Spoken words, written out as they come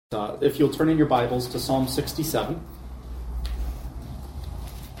If you'll turn in your Bibles to Psalm 67.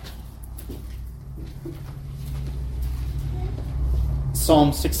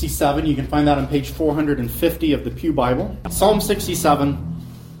 Psalm 67, you can find that on page 450 of the Pew Bible. Psalm 67,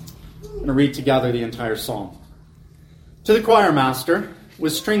 I'm going to read together the entire psalm. To the choir master,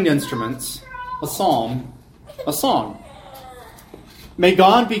 with stringed instruments, a psalm, a song. May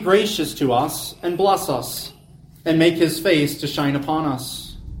God be gracious to us and bless us, and make his face to shine upon us,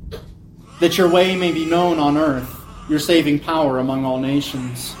 that your way may be known on earth, your saving power among all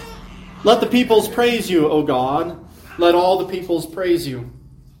nations. Let the peoples praise you, O God. Let all the peoples praise you.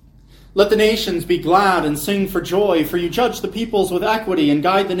 Let the nations be glad and sing for joy, for you judge the peoples with equity and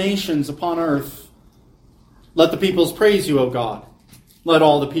guide the nations upon earth. Let the peoples praise you, O God. Let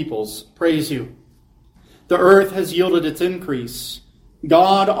all the peoples praise you. The earth has yielded its increase.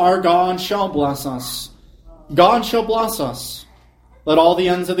 God, our God, shall bless us. God shall bless us. Let all the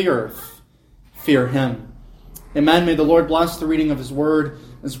ends of the earth fear him. Amen. May the Lord bless the reading of his word.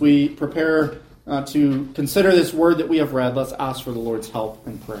 As we prepare to consider this word that we have read, let's ask for the Lord's help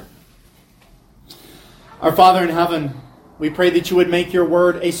in prayer. Our Father in heaven, we pray that you would make your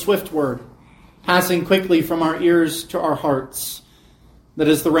word a swift word, passing quickly from our ears to our hearts, that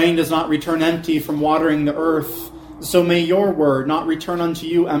as the rain does not return empty from watering the earth, so may your word not return unto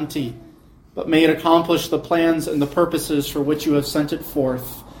you empty, but may it accomplish the plans and the purposes for which you have sent it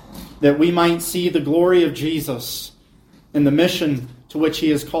forth, that we might see the glory of Jesus and the mission to which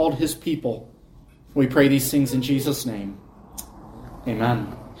he has called his people. We pray these things in Jesus' name.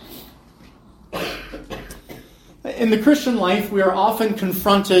 Amen. In the Christian life, we are often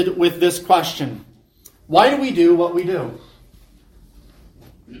confronted with this question: why do we do what we do?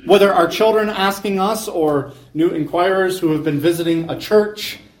 Whether our children asking us or new inquirers who have been visiting a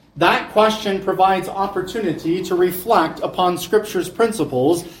church, that question provides opportunity to reflect upon Scripture's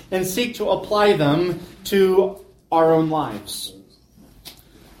principles and seek to apply them to our own lives.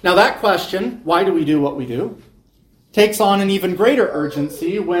 Now that question, why do we do what we do, takes on an even greater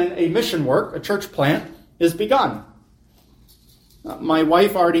urgency when a mission work, a church plant, is begun. My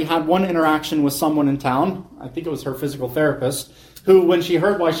wife already had one interaction with someone in town, I think it was her physical therapist, who, when she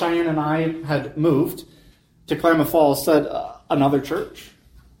heard why Cheyenne and I had moved to Klamath Falls, said, another church?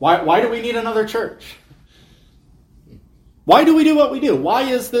 Why do we need another church? Why do we do what we do? Why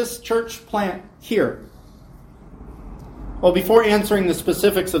is this church plant here? Well, before answering the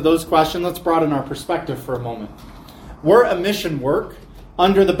specifics of those questions, let's broaden our perspective for a moment. We're a mission work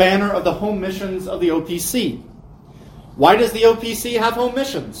under the banner of the home missions of the OPC. Why does the OPC have home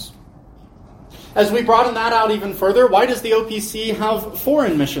missions? As we broaden that out even further, why does the OPC have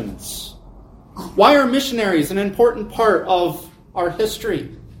foreign missions? Why are missionaries an important part of our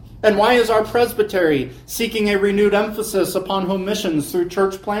history? And why is our presbytery seeking a renewed emphasis upon home missions through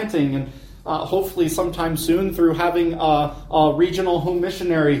church planting and hopefully sometime soon through having a regional home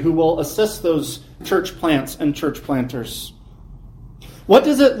missionary who will assist those church plants and church planters? What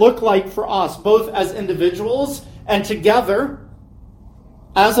does it look like for us, both as individuals and together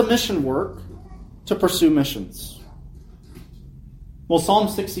as a mission work, to pursue missions? Well, Psalm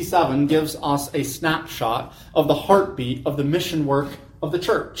 67 gives us a snapshot of the heartbeat of the mission work of the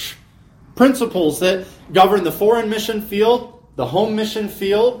church. Principles that govern the foreign mission field, the home mission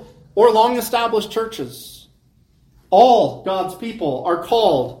field, or long-established churches. All God's people are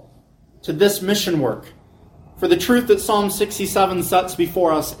called to this mission work. For the truth that Psalm 67 sets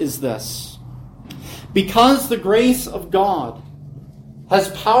before us is this: because the grace of God has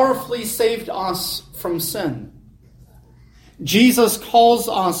powerfully saved us from sin, Jesus calls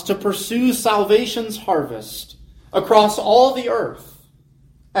us to pursue salvation's harvest across all the earth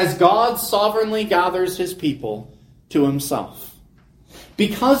as God sovereignly gathers his people to himself.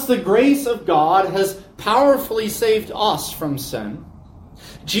 Because the grace of God has powerfully saved us from sin,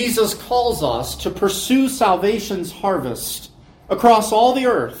 Jesus calls us to pursue salvation's harvest across all the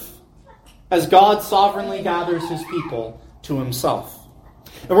earth as God sovereignly gathers his people to himself.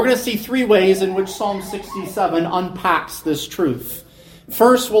 And we're going to see three ways in which Psalm 67 unpacks this truth.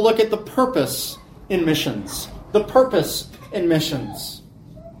 First, we'll look at the purpose in missions. The purpose in missions.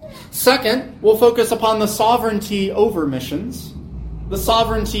 Second, we'll focus upon the sovereignty over missions. The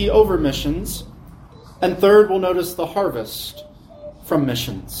sovereignty over missions. And third, we'll notice the harvest from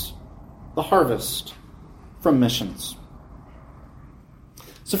missions. The harvest from missions.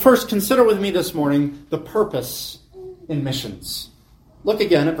 So first, consider with me this morning the purpose in missions. Look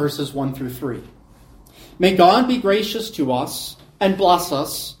again at verses 1 through 3. May God be gracious to us and bless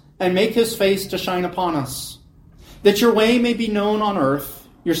us and make his face to shine upon us, that your way may be known on earth,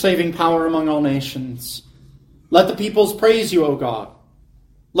 your saving power among all nations. Let the peoples praise you, O God.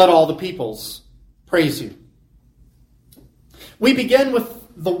 Let all the peoples praise you. We begin with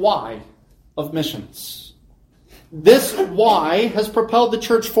the why of missions. This why has propelled the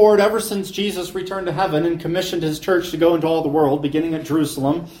church forward ever since Jesus returned to heaven and commissioned his church to go into all the world, beginning at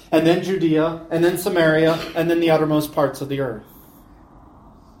Jerusalem, and then Judea, and then Samaria, and then the uttermost parts of the earth.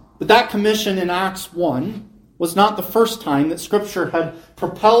 But that commission in Acts 1 was not the first time that Scripture had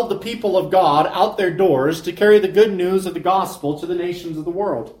propelled the people of God out their doors to carry the good news of the gospel to the nations of the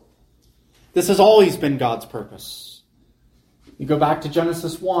world. This has always been God's purpose. You go back to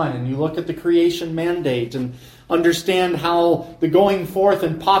Genesis 1 and you look at the creation mandate and understand how the going forth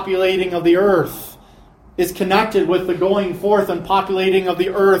and populating of the earth is connected with the going forth and populating of the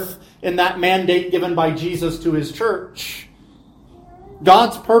earth in that mandate given by Jesus to his church.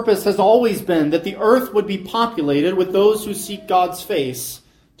 God's purpose has always been that the earth would be populated with those who seek God's face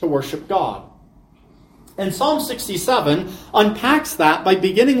to worship God. And Psalm 67 unpacks that by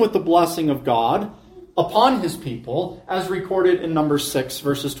beginning with the blessing of God upon his people, as recorded in Numbers 6,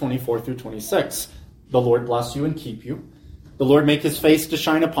 verses 24 through 26. The Lord bless you and keep you. The Lord make his face to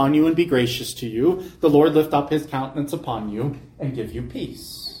shine upon you and be gracious to you. The Lord lift up his countenance upon you and give you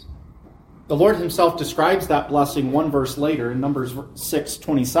peace. The Lord himself describes that blessing one verse later in Numbers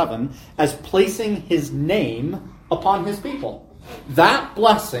 6:27 as placing his name upon his people. That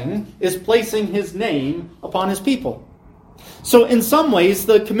blessing is placing his name upon his people. So in some ways,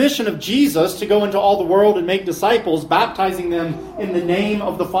 the commission of Jesus to go into all the world and make disciples, baptizing them in the name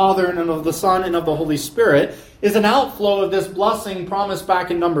of the Father and of the Son and of the Holy Spirit, is an outflow of this blessing promised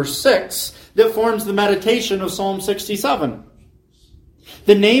back in Numbers 6 that forms the meditation of Psalm 67.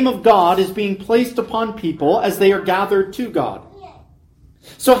 The name of God is being placed upon people as they are gathered to God.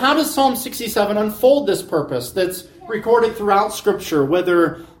 So how does Psalm 67 unfold this purpose that's recorded throughout Scripture,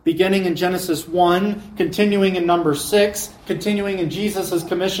 whether beginning in Genesis 1, continuing in Numbers 6, continuing in Jesus'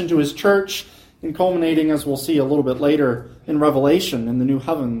 commission to his church, and culminating, as we'll see a little bit later, in Revelation, in the new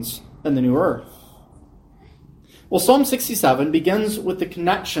heavens and the new earth? Well, Psalm 67 begins with the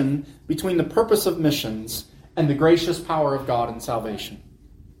connection between the purpose of missions and the gracious power of God in salvation.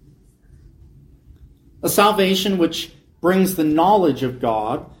 A salvation which brings the knowledge of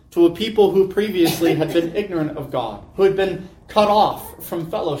God to a people who previously had been ignorant of God, who had been cut off from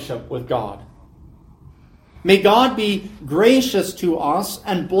fellowship with God. May God be gracious to us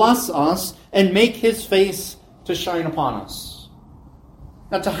and bless us and make his face to shine upon us.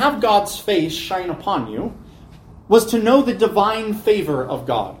 Now, to have God's face shine upon you was to know the divine favor of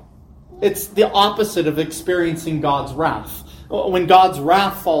God. It's the opposite of experiencing God's wrath. When God's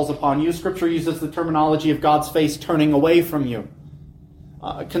wrath falls upon you, Scripture uses the terminology of God's face turning away from you.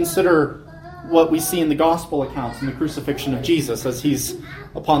 Consider what we see in the gospel accounts in the crucifixion of Jesus as he's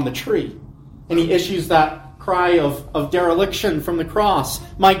upon the tree. And he issues that cry of dereliction from the cross.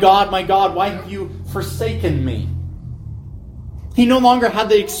 My God, why have you forsaken me? He no longer had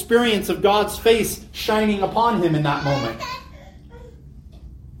the experience of God's face shining upon him in that moment.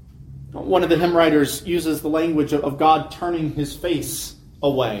 One of the hymn writers uses the language of God turning his face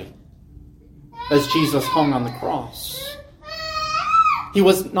away as Jesus hung on the cross. He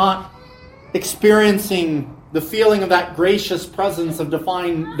was not experiencing the feeling of that gracious presence of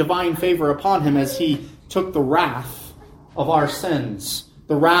divine favor upon him as he took the wrath of our sins,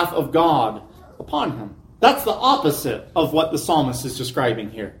 the wrath of God upon him. That's the opposite of what the psalmist is describing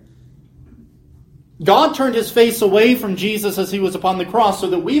here. God turned his face away from Jesus as he was upon the cross so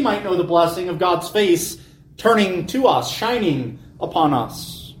that we might know the blessing of God's face turning to us, shining upon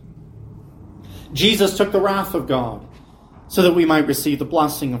us. Jesus took the wrath of God so that we might receive the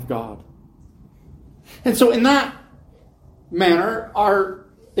blessing of God. And so in that manner, our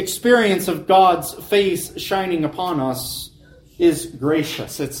experience of God's face shining upon us is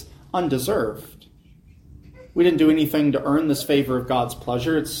gracious. It's undeserved. We didn't do anything to earn this favor of God's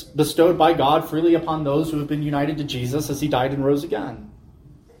pleasure. It's bestowed by God freely upon those who have been united to Jesus as he died and rose again.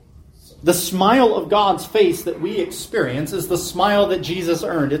 The smile of God's face that we experience is the smile that Jesus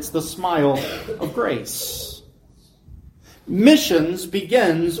earned. It's the smile of grace. Missions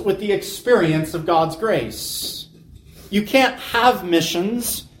begins with the experience of God's grace. You can't have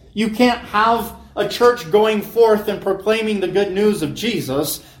missions. You can't have a church going forth and proclaiming the good news of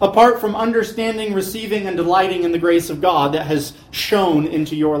Jesus apart from understanding, receiving, and delighting in the grace of God that has shone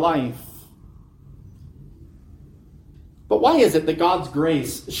into your life. But why is it that God's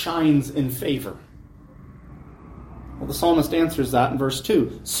grace shines in favor? Well, the psalmist answers that in verse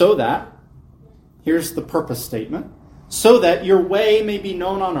 2. So that, here's the purpose statement, so that your way may be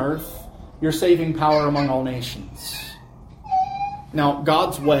known on earth, your saving power among all nations. Now,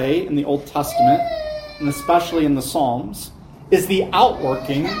 God's way in the Old Testament, and especially in the Psalms, is the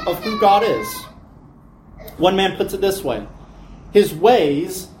outworking of who God is. One man puts it this way: his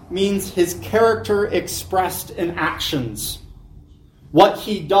ways means his character expressed in actions. What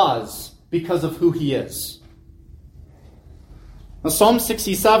he does because of who he is. Now, Psalm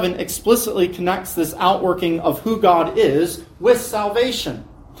 67 explicitly connects this outworking of who God is with salvation.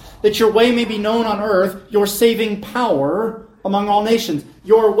 That your way may be known on earth, your saving power among all nations.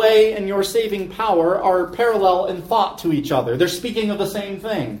 Your way and your saving power are parallel in thought to each other. They're speaking of the same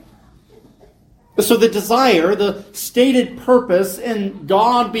thing. So the desire, the stated purpose in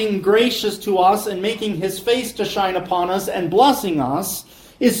God being gracious to us and making his face to shine upon us and blessing us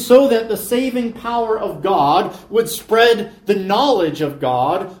is so that the saving power of God would spread the knowledge of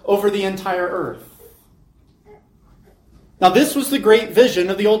God over the entire earth. Now, this was the great vision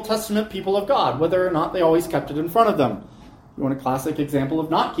of the Old Testament people of God, whether or not they always kept it in front of them. You want a classic example of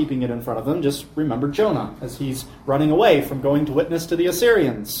not keeping it in front of them? Just remember Jonah as he's running away from going to witness to the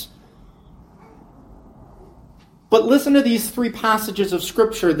Assyrians. But listen to these three passages of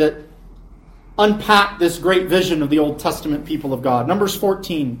Scripture that unpack this great vision of the Old Testament people of God. Numbers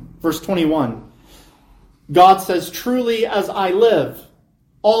 14, verse 21. God says, "Truly as I live,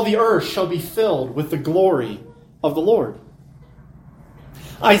 all the earth shall be filled with the glory of the Lord."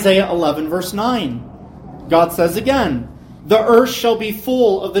 Isaiah 11, verse 9. God says again, "The earth shall be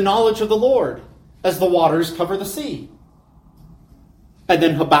full of the knowledge of the Lord, as the waters cover the sea." And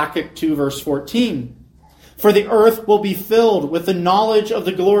then Habakkuk 2, verse 14. "For the earth will be filled with the knowledge of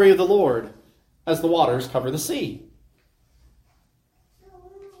the glory of the Lord, as the waters cover the sea."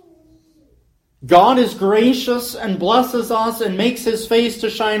 God is gracious and blesses us and makes his face to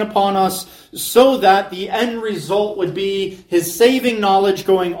shine upon us so that the end result would be his saving knowledge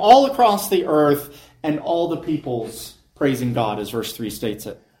going all across the earth and all the peoples praising God, as verse 3 states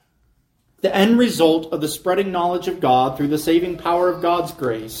it. The end result of the spreading knowledge of God through the saving power of God's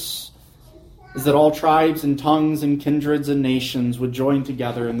grace is that all tribes and tongues and kindreds and nations would join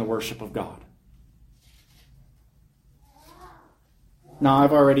together in the worship of God. Now,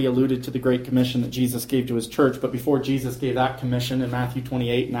 I've already alluded to the Great Commission that Jesus gave to his church, but before Jesus gave that commission in Matthew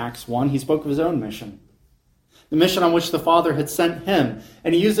 28 and Acts 1, he spoke of his own mission. The mission on which the Father had sent him,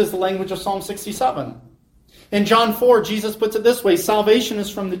 and he uses the language of Psalm 67. In John 4, Jesus puts it this way: "Salvation is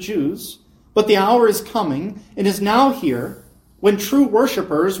from the Jews, but the hour is coming, and is now here, when true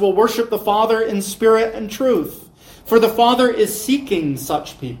worshipers will worship the Father in spirit and truth. For the Father is seeking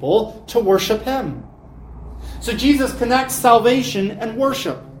such people to worship him." So Jesus connects salvation and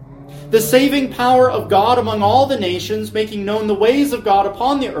worship. The saving power of God among all the nations, making known the ways of God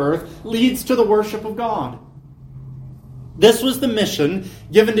upon the earth, leads to the worship of God. This was the mission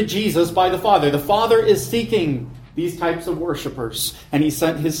given to Jesus by the Father. The Father is seeking these types of worshipers, and he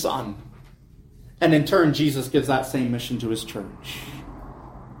sent his Son. And in turn, Jesus gives that same mission to his church.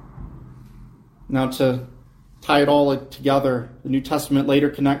 Now, to tie it all together, the New Testament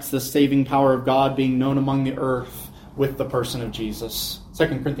later connects the saving power of God being known among the earth with the person of Jesus.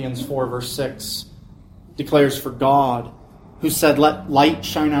 2 Corinthians 4, verse 6 declares, "For God, who said, 'Let light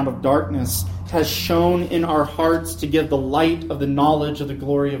shine out of darkness,' has shone in our hearts to give the light of the knowledge of the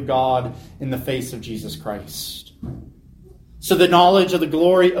glory of God in the face of Jesus Christ." So the knowledge of the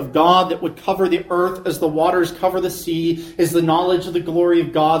glory of God that would cover the earth as the waters cover the sea is the knowledge of the glory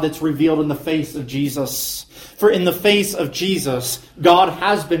of God that's revealed in the face of Jesus. For in the face of Jesus, God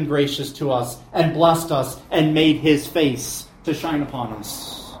has been gracious to us and blessed us and made his face to shine upon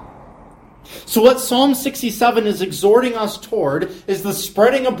us. So what Psalm 67 is exhorting us toward is the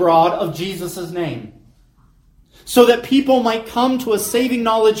spreading abroad of Jesus' name, so that people might come to a saving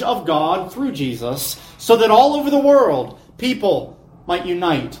knowledge of God through Jesus, so that all over the world, people might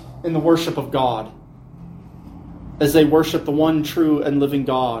unite in the worship of God as they worship the one true and living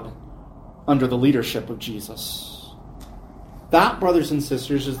God under the leadership of Jesus. That, brothers and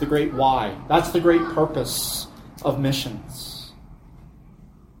sisters, is the great why. That's the great purpose of missions.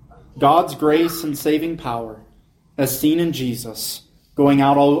 God's grace and saving power, as seen in Jesus, going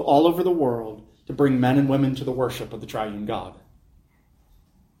out all over the world to bring men and women to the worship of the triune God.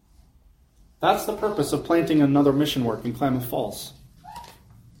 That's the purpose of planting another mission work in Klamath Falls.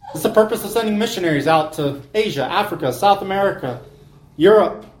 It's the purpose of sending missionaries out to Asia, Africa, South America,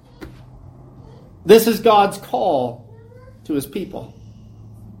 Europe. This is God's call to his people.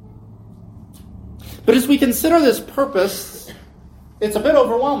 But as we consider this purpose, it's a bit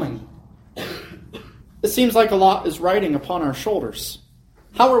overwhelming. It seems like a lot is riding upon our shoulders.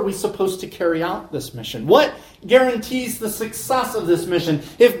 How are we supposed to carry out this mission? What guarantees the success of this mission?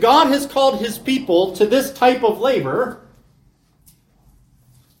 If God has called his people to this type of labor,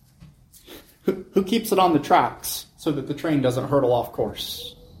 who keeps it on the tracks so that the train doesn't hurtle off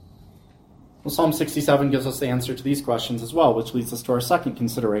course? Well, Psalm 67 gives us the answer to these questions as well, which leads us to our second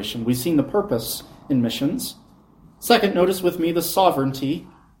consideration. We've seen the purpose in missions. Second, notice with me the sovereignty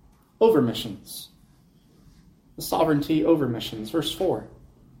over missions. The sovereignty over missions. Verse 4.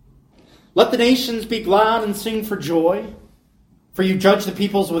 Let the nations be glad and sing for joy, for you judge the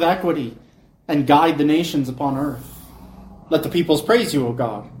peoples with equity and guide the nations upon earth. Let the peoples praise you, O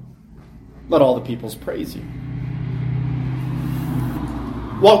God. Let all the peoples praise you.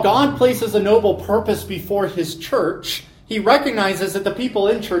 While God places a noble purpose before his church, he recognizes that the people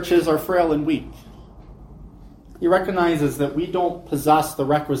in churches are frail and weak. He recognizes that we don't possess the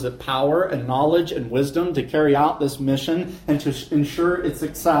requisite power and knowledge and wisdom to carry out this mission and to ensure its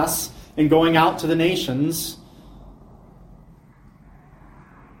success in going out to the nations,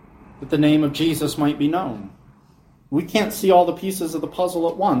 that the name of Jesus might be known. We can't see all the pieces of the puzzle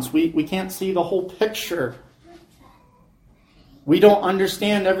at once. We can't see the whole picture. We don't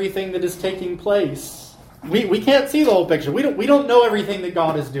understand everything that is taking place. We can't see the whole picture. We don't know everything that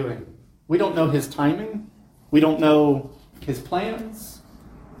God is doing. We don't know his timing. We don't know his plans.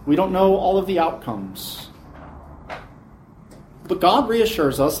 We don't know all of the outcomes. But God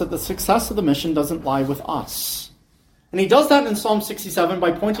reassures us that the success of the mission doesn't lie with us. And he does that in Psalm 67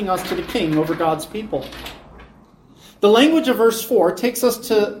 by pointing us to the king over God's people. The language of verse 4 takes us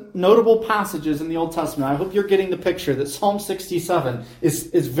to notable passages in the Old Testament. I hope you're getting the picture that Psalm 67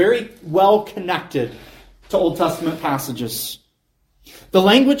 is very well connected to Old Testament passages. The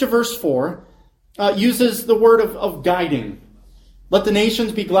language of verse 4 uses the word of guiding. Let the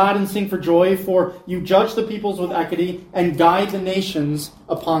nations be glad and sing for joy, for you judge the peoples with equity and guide the nations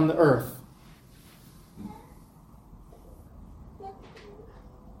upon the earth.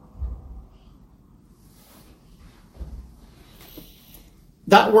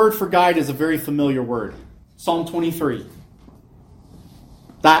 That word for guide is a very familiar word. Psalm 23.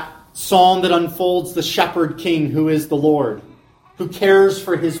 That psalm that unfolds the shepherd king who is the Lord, who cares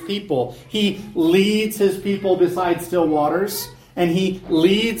for his people. He leads his people beside still waters, and he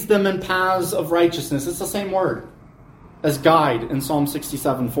leads them in paths of righteousness. It's the same word as guide in Psalm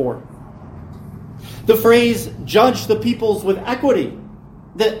 67:4. The phrase, judge the peoples with equity,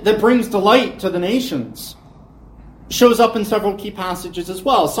 that brings delight to the nations, shows up in several key passages as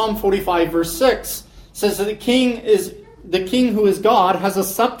well. Psalm 45 verse 6 says that the king who is God has a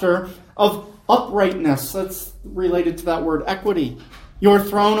scepter of uprightness. That's related to that word equity. Your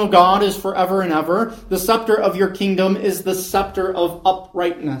throne, O God, is forever and ever. The scepter of your kingdom is the scepter of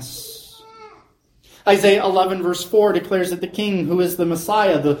uprightness. Isaiah 11 verse 4 declares that the king who is the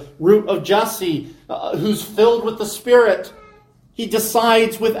Messiah, the root of Jesse, who's filled with the Spirit, he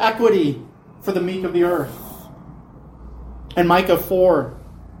decides with equity for the meek of the earth. And Micah 4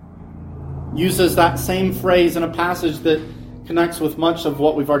 uses that same phrase in a passage that connects with much of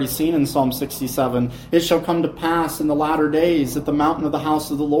what we've already seen in Psalm 67. It shall come to pass in the latter days that the mountain of the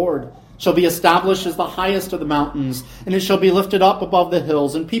house of the Lord shall be established as the highest of the mountains, and it shall be lifted up above the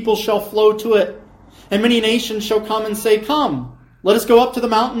hills, and people shall flow to it. And many nations shall come and say, come, let us go up to the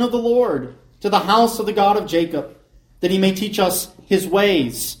mountain of the Lord, to the house of the God of Jacob, that he may teach us his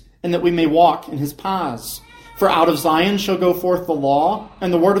ways, and that we may walk in his paths. For out of Zion shall go forth the law,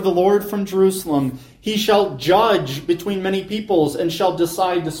 and the word of the Lord from Jerusalem. He shall judge between many peoples, and shall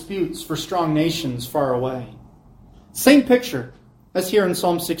decide disputes for strong nations far away. Same picture as here in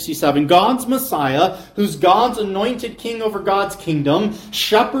Psalm 67. God's Messiah, who's God's anointed king over God's kingdom,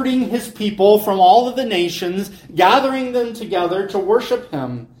 shepherding his people from all of the nations, gathering them together to worship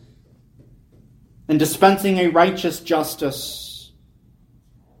him, and dispensing a righteous justice,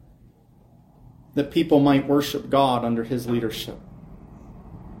 that people might worship God under his leadership.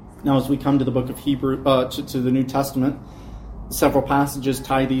 Now, as we come to the book of to the New Testament, several passages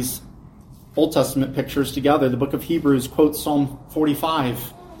tie these Old Testament pictures together. The book of Hebrews quotes Psalm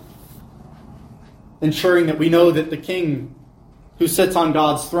 45, ensuring that we know that the king who sits on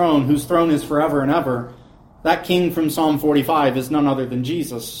God's throne, whose throne is forever and ever, that king from Psalm 45 is none other than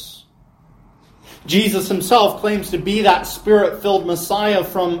Jesus. Jesus himself claims to be that Spirit-filled Messiah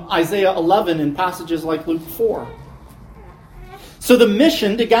from Isaiah 11 in passages like Luke 4. So the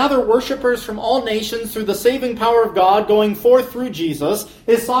mission to gather worshipers from all nations through the saving power of God going forth through Jesus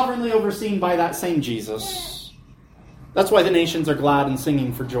is sovereignly overseen by that same Jesus. That's why the nations are glad and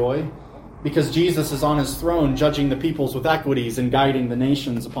singing for joy, because Jesus is on his throne judging the peoples with equities and guiding the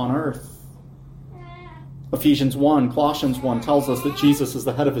nations upon earth. Ephesians 1, Colossians 1 tells us that Jesus is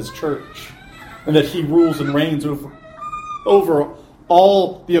the head of his church, and that he rules and reigns over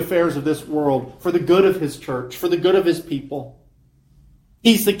all the affairs of this world for the good of his church, for the good of his people.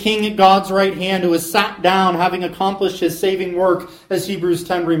 He's the king at God's right hand who has sat down, having accomplished his saving work, as Hebrews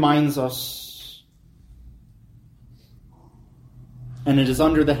 10 reminds us. And it is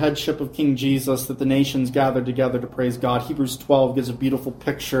under the headship of King Jesus that the nations gathered together to praise God. Hebrews 12 gives a beautiful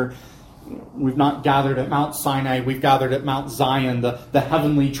picture. We've not gathered at Mount Sinai, we've gathered at Mount Zion, the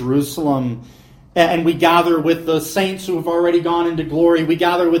heavenly Jerusalem. And we gather with the saints who have already gone into glory. We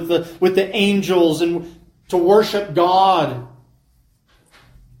gather with the angels and to worship God.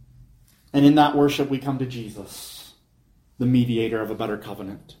 And in that worship we come to Jesus, the mediator of a better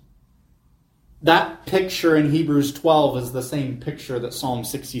covenant. That picture in Hebrews 12 is the same picture that Psalm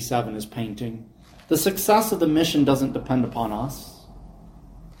 67 is painting. The success of the mission doesn't depend upon us.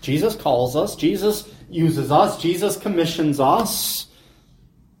 Jesus calls us, Jesus uses us, Jesus commissions us.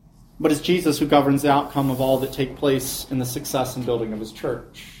 But it's Jesus who governs the outcome of all that take place in the success and building of his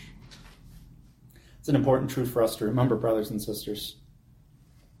church. It's an important truth for us to remember, brothers and sisters.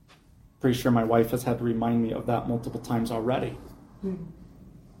 Pretty sure my wife has had to remind me of that multiple times already.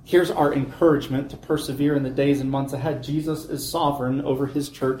 Here's our encouragement to persevere in the days and months ahead. Jesus is sovereign over his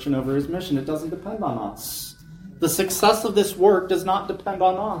church and over his mission. It doesn't depend on us. The success of this work does not depend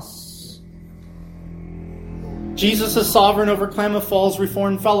on us. Jesus is sovereign over Klamath Falls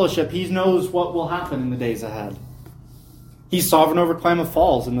Reformed Fellowship. He knows what will happen in the days ahead. He's sovereign over Klamath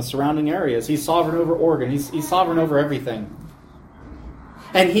Falls and the surrounding areas. He's sovereign over Oregon. He's sovereign over everything.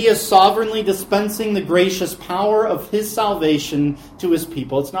 And he is sovereignly dispensing the gracious power of his salvation to his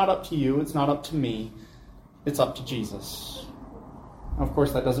people. It's not up to you. It's not up to me. It's up to Jesus. Now, of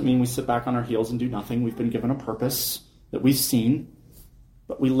course, that doesn't mean we sit back on our heels and do nothing. We've been given a purpose that we've seen.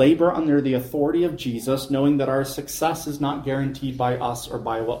 But we labor under the authority of Jesus, knowing that our success is not guaranteed by us or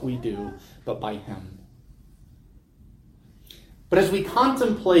by what we do, but by him. But as we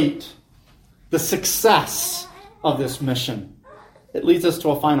contemplate the success of this mission, it leads us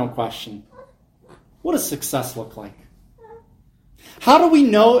to a final question. What does success look like? How do we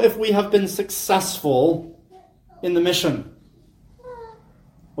know if we have been successful in the mission?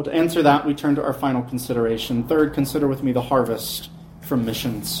 Well, to answer that, we turn to our final consideration. Third, consider with me the harvest from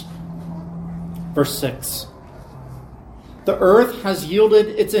missions. Verse 6. The earth has yielded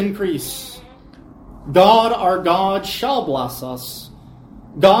its increase. God, our God, shall bless us.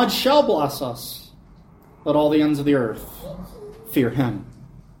 God shall bless us. Let all the ends of the earth fear him.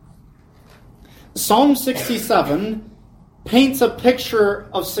 Psalm 67 paints a picture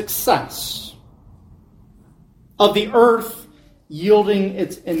of success, of the earth yielding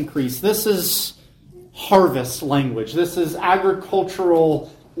its increase. This is harvest language. This is agricultural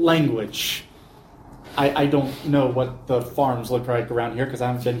language. I don't know what the farms look like around here because I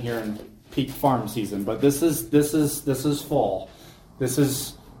haven't been here in peak farm season, but this is fall. This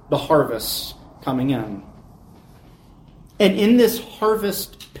is the harvest coming in. And in this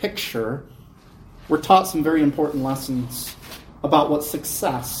harvest picture, we're taught some very important lessons about what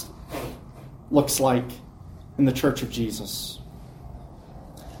success looks like in the Church of Jesus.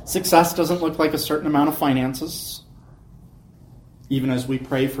 Success doesn't look like a certain amount of finances, even as we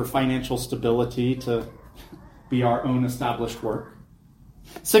pray for financial stability to be our own established work.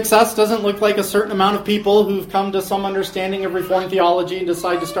 Success doesn't look like a certain amount of people who've come to some understanding of Reformed theology and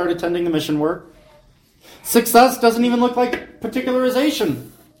decide to start attending the mission work. Success doesn't even look like particularization,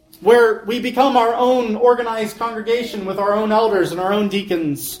 where we become our own organized congregation with our own elders and our own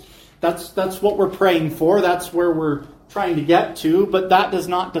deacons. That's what we're praying for. That's where we're trying to get to, but that does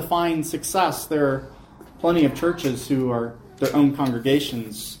not define success. There are plenty of churches who are their own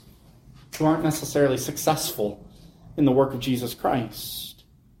congregations who aren't necessarily successful in the work of Jesus Christ.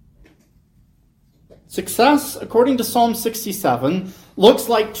 Success, according to Psalm 67, looks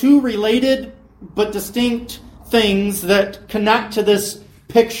like two related but distinct things that connect to this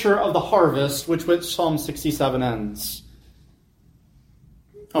picture of the harvest with which Psalm 67 ends.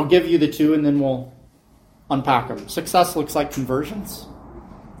 I'll give you the two and then we'll unpack them. Success looks like conversions,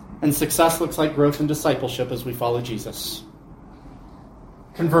 and success looks like growth and discipleship as we follow Jesus.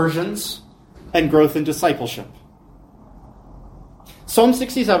 Conversions and growth in discipleship. Psalm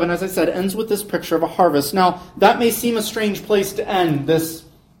 67, as I said, ends with this picture of a harvest. Now, that may seem a strange place to end this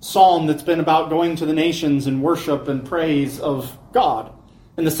psalm that's been about going to the nations and worship and praise of God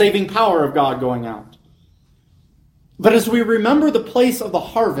and the saving power of God going out. But as we remember the place of the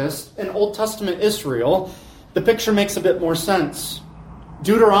harvest in Old Testament Israel, the picture makes a bit more sense.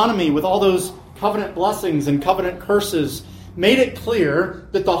 Deuteronomy, with all those covenant blessings and covenant curses, made it clear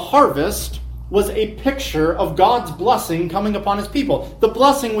that the harvest was a picture of God's blessing coming upon his people. The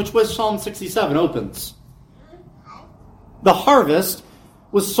blessing which was Psalm 67 opens. The harvest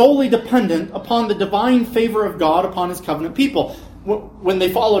was solely dependent upon the divine favor of God upon his covenant people. When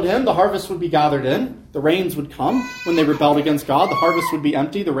they followed him, the harvest would be gathered in, the rains would come. When they rebelled against God, the harvest would be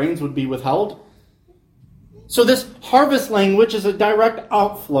empty, the rains would be withheld. So this harvest language is a direct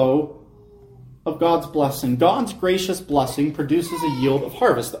outflow of God's blessing. God's gracious blessing produces a yield of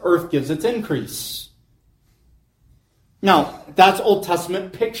harvest. The earth gives its increase. Now, that's Old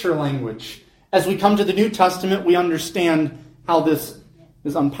Testament picture language. As we come to the New Testament, we understand how this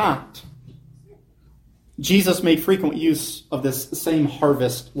is unpacked. Jesus made frequent use of this same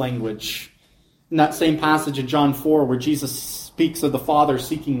harvest language. In that same passage in John 4, where Jesus speaks of the Father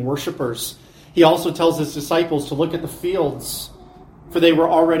seeking worshipers, he also tells his disciples to look at the fields, for they were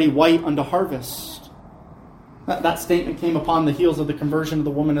already white unto harvest. That statement came upon the heels of the conversion of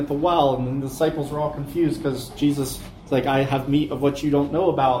the woman at the well, and the disciples were all confused because Jesus is like, I have meat of what you don't know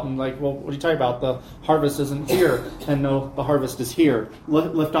about. And like, well, what are you talking about? The harvest isn't here. And no, the harvest is here.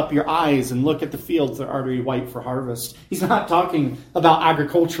 Lift up your eyes and look at the fields that are already white for harvest. He's not talking about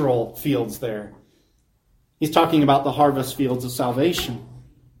agricultural fields there. He's talking about the harvest fields of salvation.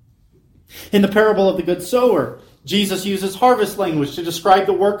 In the parable of the good sower, Jesus uses harvest language to describe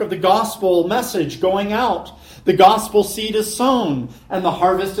the work of the gospel message going out. The gospel seed is sown, and the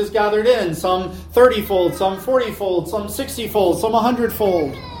harvest is gathered in, some 30-fold, some 40-fold, some 60-fold, some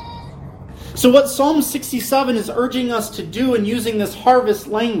 100-fold. So what Psalm 67 is urging us to do in using this harvest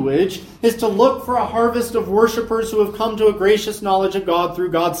language is to look for a harvest of worshipers who have come to a gracious knowledge of God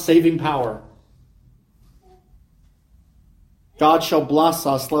through God's saving power. God shall bless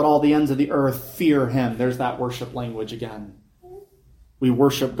us, let all the ends of the earth fear him. There's that worship language again. We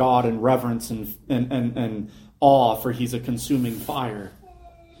worship God in reverence and awe, for he's a consuming fire.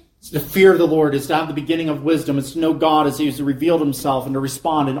 So to fear the Lord is to have the beginning of wisdom. It's to know God as he has revealed himself and to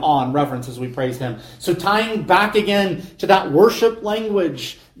respond in awe and reverence as we praise him. So tying back again to that worship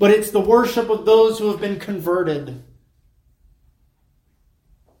language, but it's the worship of those who have been converted.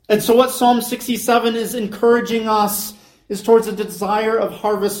 And so what Psalm 67 is encouraging us is towards a desire of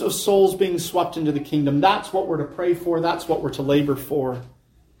harvest of souls being swept into the kingdom. That's what we're to pray for. That's what we're to labor for.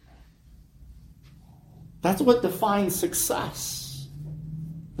 That's what defines success.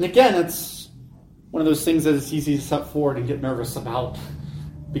 And again, it's one of those things that it's easy to step forward and get nervous about,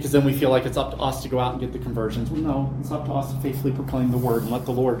 because then we feel like it's up to us to go out and get the conversions. Well, no, it's up to us to faithfully proclaim the word and let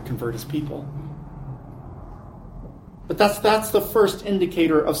the Lord convert his people. But that's the first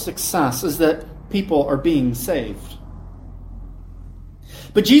indicator of success, is that people are being saved.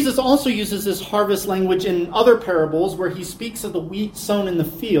 But Jesus also uses this harvest language in other parables where he speaks of the wheat sown in the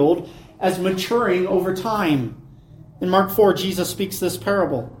field as maturing over time. In Mark 4, Jesus speaks this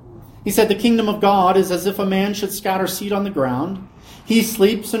parable. He said, the kingdom of God is as if a man should scatter seed on the ground. He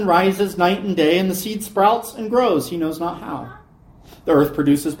sleeps and rises night and day, and the seed sprouts and grows. He knows not how. The earth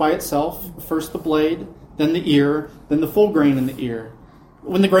produces by itself first the blade, then the ear, then the full grain in the ear.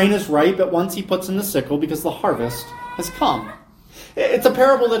 When the grain is ripe, at once he puts in the sickle, because the harvest has come. It's a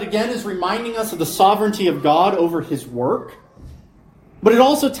parable that, again, is reminding us of the sovereignty of God over his work. But it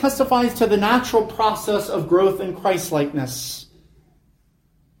also testifies to the natural process of growth in Christ-likeness.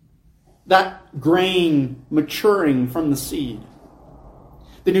 That grain maturing from the seed.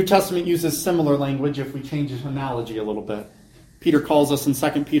 The New Testament uses similar language if we change its analogy a little bit. Peter calls us in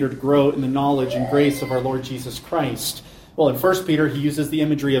 2 Peter to grow in the knowledge and grace of our Lord Jesus Christ. Well, in 1 Peter, he uses the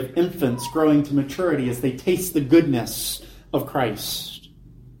imagery of infants growing to maturity as they taste the goodness of Christ.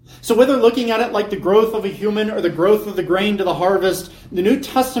 So whether looking at it like the growth of a human or the growth of the grain to the harvest, the New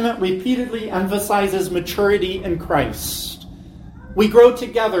Testament repeatedly emphasizes maturity in Christ. We grow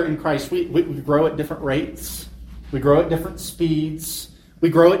together in Christ. We grow at different rates. We grow at different speeds. We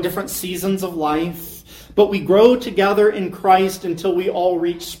grow at different seasons of life. But we grow together in Christ until we all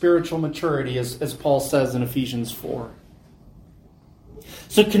reach spiritual maturity, as Paul says in Ephesians 4.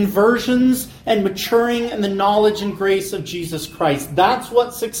 So conversions and maturing in the knowledge and grace of Jesus Christ. That's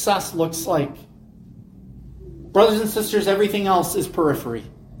what success looks like. Brothers and sisters, everything else is periphery.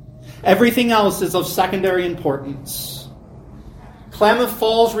 Everything else is of secondary importance. Klamath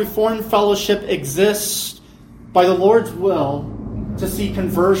Falls Reformed Fellowship exists by the Lord's will to see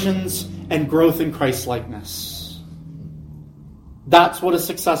conversions and growth in Christ-likeness. That's what a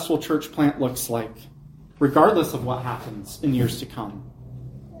successful church plant looks like, regardless of what happens in years to come.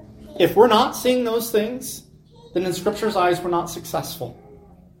 If we're not seeing those things, then in Scripture's eyes, we're not successful.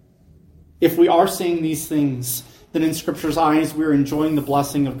 If we are seeing these things, then in Scripture's eyes, we're enjoying the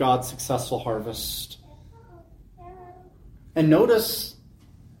blessing of God's successful harvest. And notice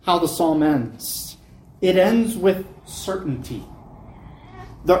how the psalm ends. It ends with certainty.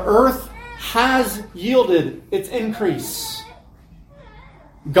 The earth has yielded its increase.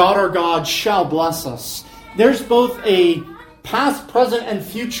 God our God shall bless us. There's both a past, present, and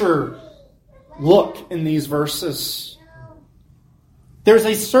future look in these verses. There's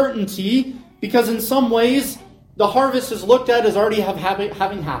a certainty because in some ways the harvest is looked at as already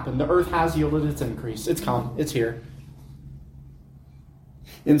having happened. The earth has yielded its increase. It's come. It's here.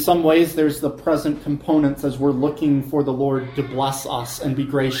 In some ways there's the present components as we're looking for the Lord to bless us and be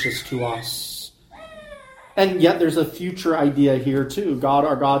gracious to us. And yet there's a future idea here too. God,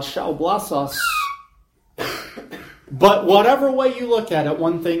 our God, shall bless us. But whatever way you look at it,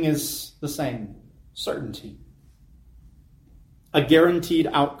 one thing is the same. Certainty. A guaranteed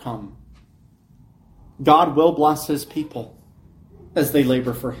outcome. God will bless his people as they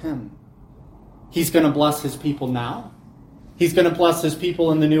labor for him. He's going to bless his people now. He's going to bless his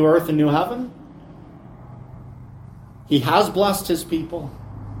people in the new earth and new heaven. He has blessed his people.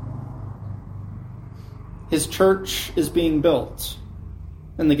 His church is being built,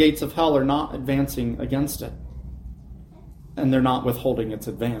 and the gates of hell are not advancing against it. And they're not withholding its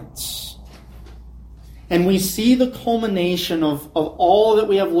advance. And we see the culmination of all that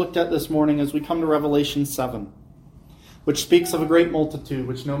we have looked at this morning as we come to Revelation 7, which speaks of a great multitude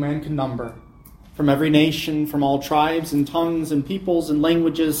which no man can number, from every nation, from all tribes and tongues and peoples and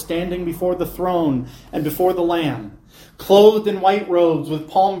languages, standing before the throne and before the Lamb, clothed in white robes with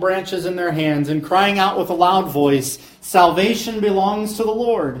palm branches in their hands, and crying out with a loud voice, "Salvation belongs to the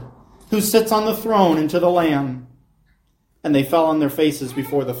Lord, who sits on the throne, and to the Lamb." And they fell on their faces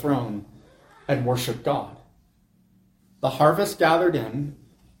before the throne and worshiped God. The harvest gathered in,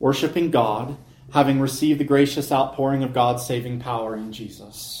 worshiping God, having received the gracious outpouring of God's saving power in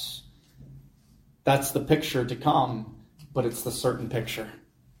Jesus. That's the picture to come, but it's the certain picture.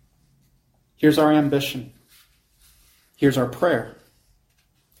 Here's our ambition. Here's our prayer.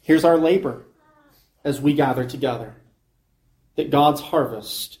 Here's our labor as we gather together. That God's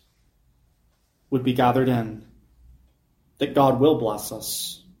harvest would be gathered in. That God will bless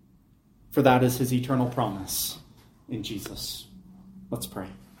us. For that is his eternal promise in Jesus. Let's pray.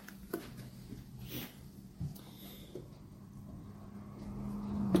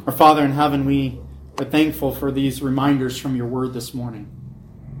 Our Father in heaven, we are thankful for these reminders from your word this morning.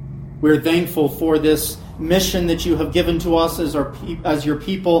 We are thankful for this mission that you have given to us as your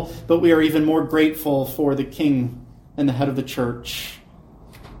people, but we are even more grateful for the King and the head of the church,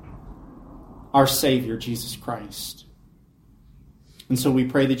 our Savior, Jesus Christ. And so we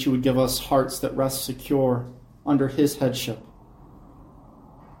pray that you would give us hearts that rest secure under his headship,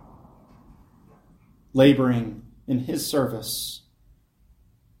 laboring in his service,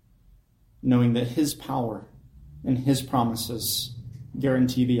 knowing that his power and his promises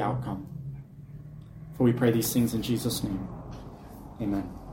guarantee the outcome. For we pray these things in Jesus' name. Amen.